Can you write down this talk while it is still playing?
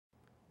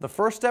The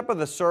first step of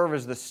the serve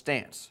is the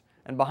stance.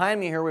 And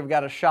behind me here we've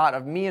got a shot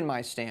of me in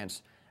my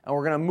stance. And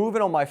we're going to move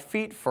it on my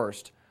feet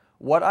first.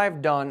 What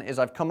I've done is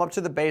I've come up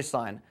to the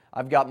baseline.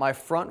 I've got my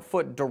front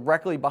foot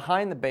directly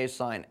behind the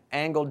baseline,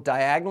 angled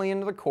diagonally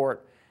into the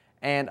court,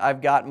 and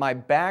I've got my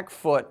back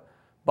foot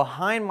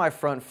behind my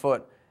front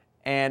foot,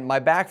 and my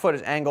back foot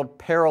is angled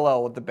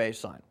parallel with the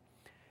baseline.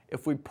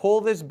 If we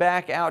pull this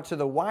back out to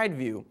the wide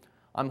view,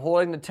 I'm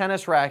holding the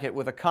tennis racket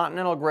with a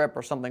continental grip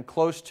or something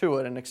close to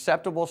it, an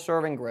acceptable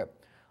serving grip.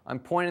 I'm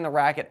pointing the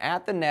racket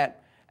at the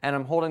net, and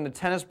I'm holding the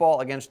tennis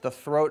ball against the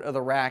throat of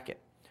the racket.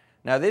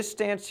 Now this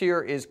stance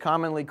here is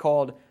commonly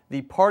called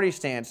the party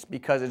stance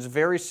because it's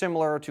very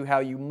similar to how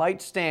you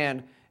might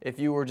stand if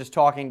you were just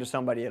talking to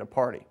somebody at a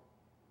party.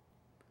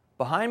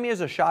 Behind me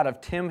is a shot of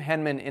Tim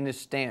Henman in his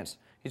stance.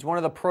 He's one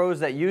of the pros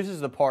that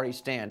uses the party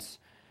stance.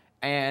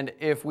 And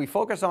if we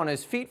focus on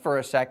his feet for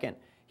a second,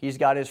 he's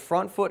got his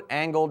front foot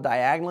angled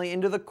diagonally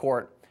into the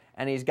court,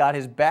 and he's got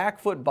his back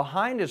foot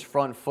behind his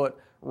front foot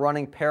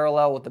running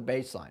parallel with the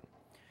baseline.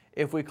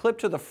 If we clip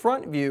to the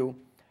front view,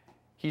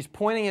 he's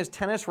pointing his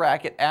tennis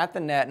racket at the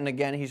net, and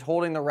again, he's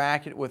holding the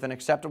racket with an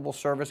acceptable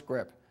service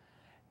grip.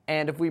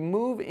 And if we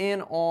move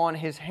in on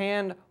his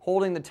hand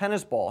holding the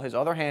tennis ball, his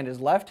other hand, his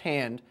left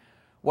hand,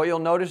 what you'll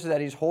notice is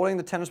that he's holding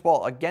the tennis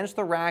ball against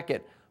the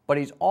racket, but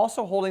he's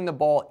also holding the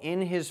ball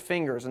in his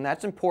fingers, and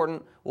that's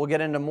important. We'll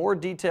get into more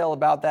detail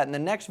about that in the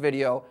next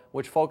video,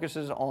 which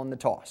focuses on the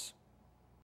toss.